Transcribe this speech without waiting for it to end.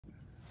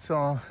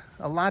So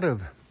a lot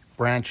of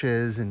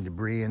branches and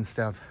debris and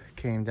stuff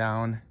came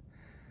down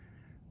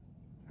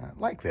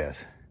like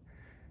this.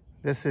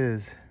 This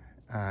is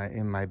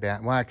in my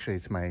back. Well, actually,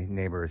 it's my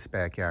neighbor's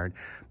backyard.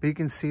 But you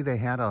can see they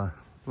had a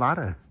lot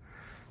of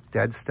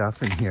dead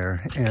stuff in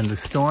here. And the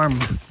storm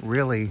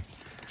really,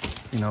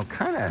 you know,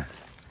 kind of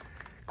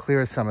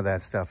clears some of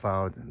that stuff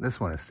out. This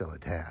one is still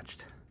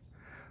attached.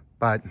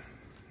 But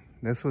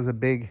this was a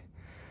big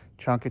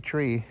chunk of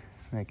tree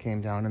that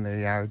came down in their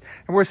yard.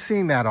 And we're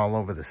seeing that all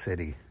over the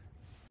city.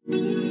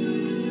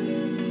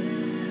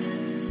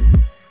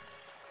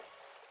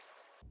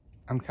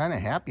 I'm kind of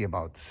happy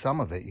about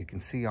some of it. You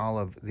can see all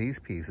of these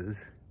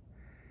pieces.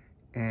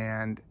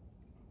 And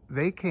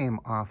they came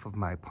off of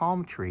my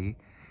palm tree.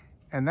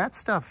 And that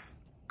stuff,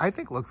 I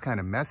think, looks kind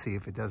of messy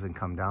if it doesn't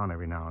come down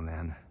every now and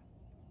then.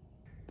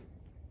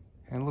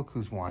 And look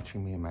who's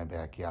watching me in my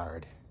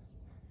backyard.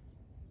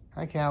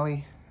 Hi,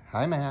 Callie.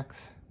 Hi,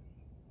 Max.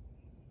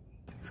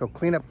 So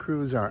cleanup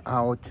crews are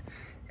out,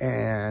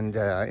 and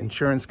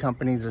insurance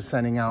companies are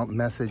sending out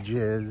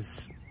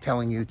messages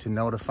telling you to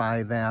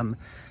notify them,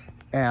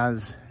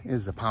 as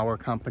is the power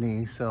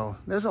company. So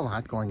there's a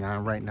lot going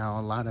on right now,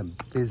 a lot of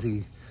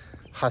busy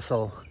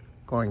hustle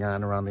going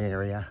on around the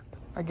area.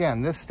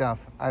 Again, this stuff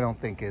I don't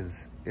think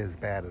is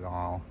bad at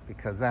all,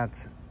 because that's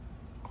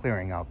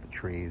clearing out the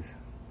trees.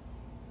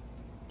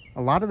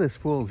 A lot of this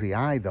fools the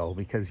eye though,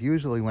 because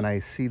usually when I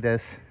see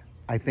this,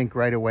 I think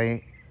right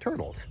away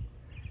turtles.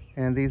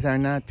 And these are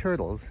not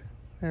turtles.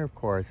 They're, of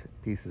course,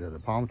 pieces of the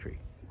palm tree.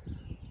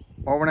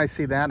 Or when I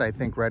see that, I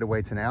think right away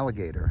it's an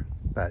alligator,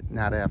 but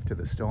not after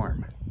the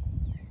storm.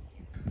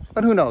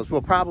 But who knows?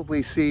 We'll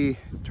probably see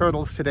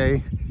turtles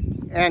today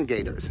and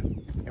gators.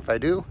 If I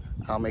do,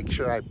 I'll make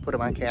sure I put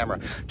them on camera.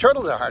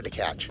 Turtles are hard to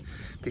catch.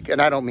 And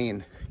I don't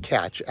mean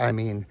catch, I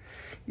mean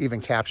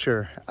even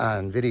capture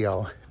on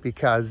video,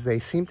 because they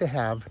seem to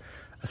have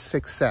a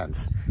sixth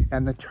sense.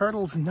 And the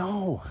turtles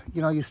know.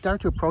 You know, you start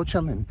to approach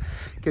them and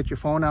get your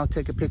phone out,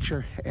 take a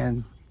picture,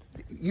 and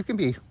you can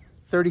be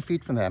 30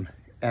 feet from them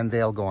and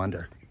they'll go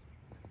under.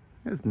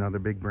 There's another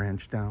big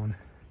branch down,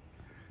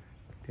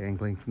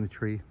 dangling from the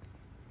tree.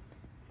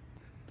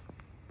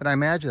 But I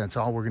imagine that's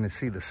all we're going to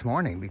see this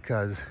morning,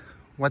 because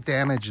what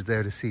damage is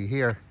there to see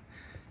here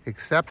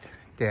except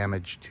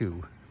damage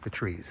to the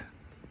trees?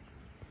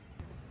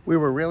 We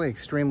were really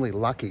extremely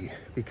lucky,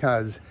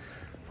 because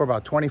for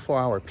about a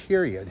 24-hour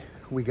period,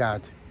 we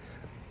got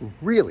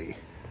really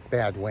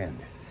bad wind.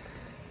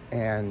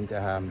 And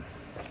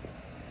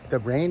the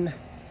rain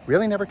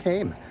really never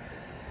came.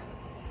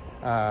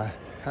 I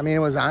mean, it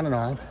was on and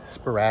off,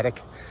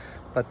 sporadic,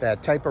 but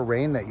that type of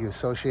rain that you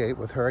associate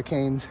with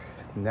hurricanes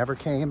never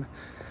came.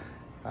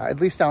 At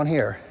least down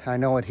here. I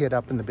know it hit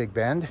up in the Big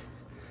Bend,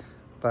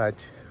 but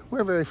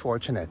we're very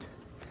fortunate.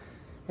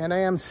 And I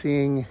am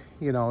seeing,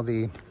 you know,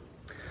 the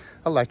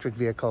electric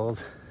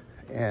vehicles,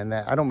 and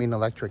I don't mean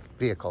electric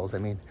vehicles, I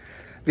mean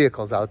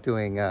vehicles out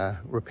doing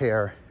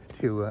repair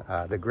to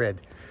the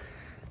grid.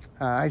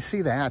 I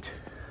see that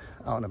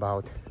out and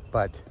about,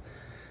 but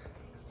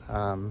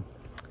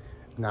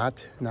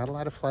not a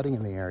lot of flooding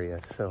in the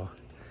area, so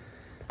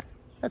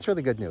that's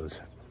really good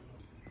news.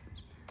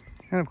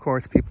 And of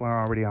course, people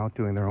are already out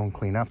doing their own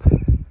cleanup.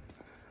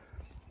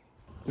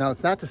 Now,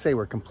 it's not to say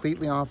we're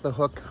completely off the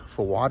hook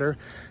for water,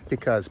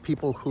 because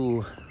people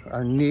who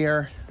are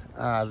near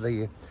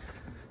the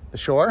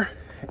shore,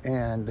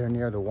 and they're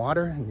near the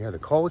water, near the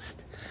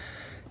coast,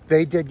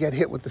 they did get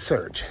hit with the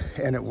surge,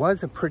 and it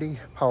was a pretty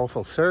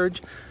powerful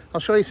surge. I'll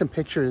show you some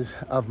pictures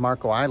of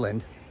Marco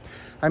Island.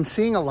 I'm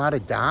seeing a lot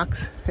of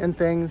docks and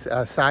things,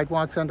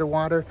 sidewalks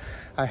underwater.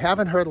 I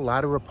haven't heard a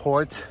lot of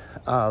reports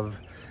of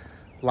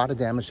a lot of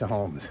damage to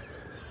homes.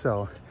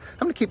 So I'm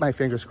gonna keep my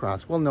fingers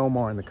crossed. We'll know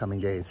more in the coming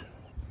days.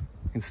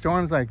 In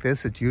storms like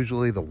this, it's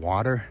usually the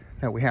water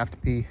that we have to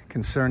be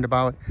concerned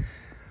about.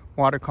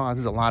 Water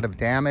causes a lot of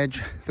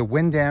damage. The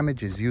wind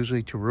damage is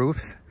usually to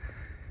roofs.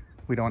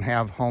 We don't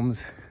have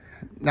homes,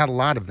 not a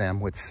lot of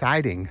them, with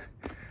siding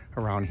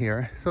around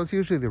here. So it's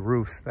usually the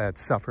roofs that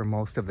suffer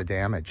most of the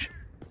damage.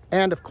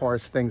 And of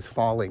course, things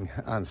falling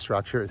on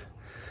structures.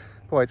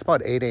 Boy, it's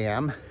about 8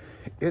 a.m.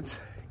 It's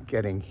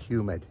getting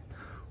humid.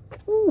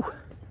 Woo.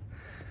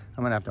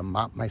 I'm gonna have to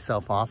mop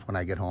myself off when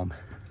I get home.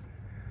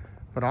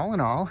 But all in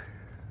all,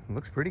 it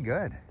looks pretty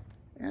good.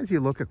 As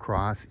you look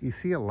across, you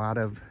see a lot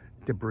of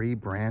debris,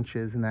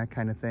 branches, and that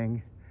kind of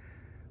thing,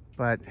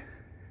 but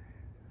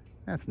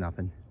that's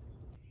nothing.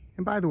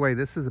 And by the way,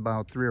 this is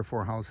about 3 or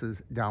 4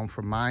 houses down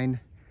from mine,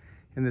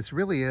 and this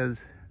really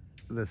is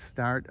the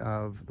start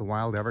of the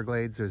Wild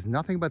Everglades. There's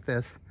nothing but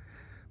this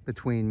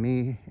between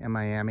me and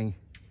Miami.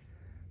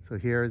 So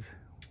here's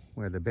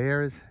where the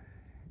bears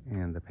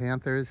and the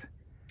panthers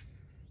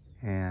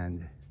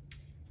and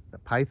the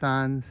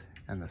pythons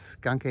and the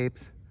skunk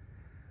apes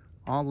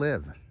all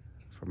live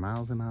for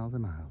miles and miles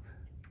and miles.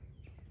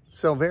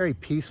 So very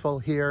peaceful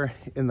here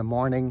in the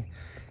morning,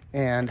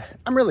 and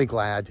I'm really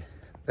glad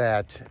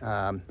that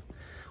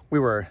we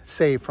were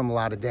saved from a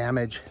lot of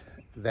damage.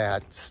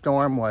 That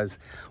storm was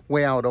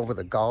way out over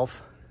the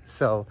Gulf,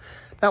 so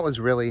that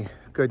was really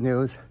good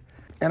news.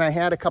 And I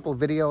had a couple of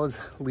videos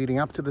leading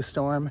up to the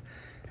storm,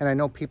 and I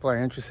know people are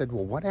interested,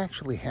 well, what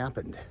actually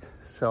happened?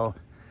 So,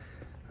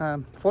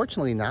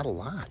 fortunately, not a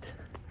lot.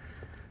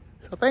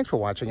 So thanks for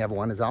watching,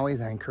 everyone. As always,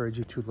 I encourage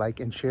you to like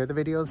and share the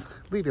videos.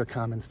 Leave your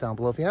comments down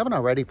below. If you haven't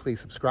already, please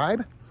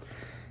subscribe.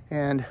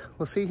 And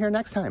we'll see you here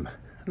next time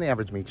on the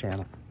Average Me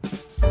channel.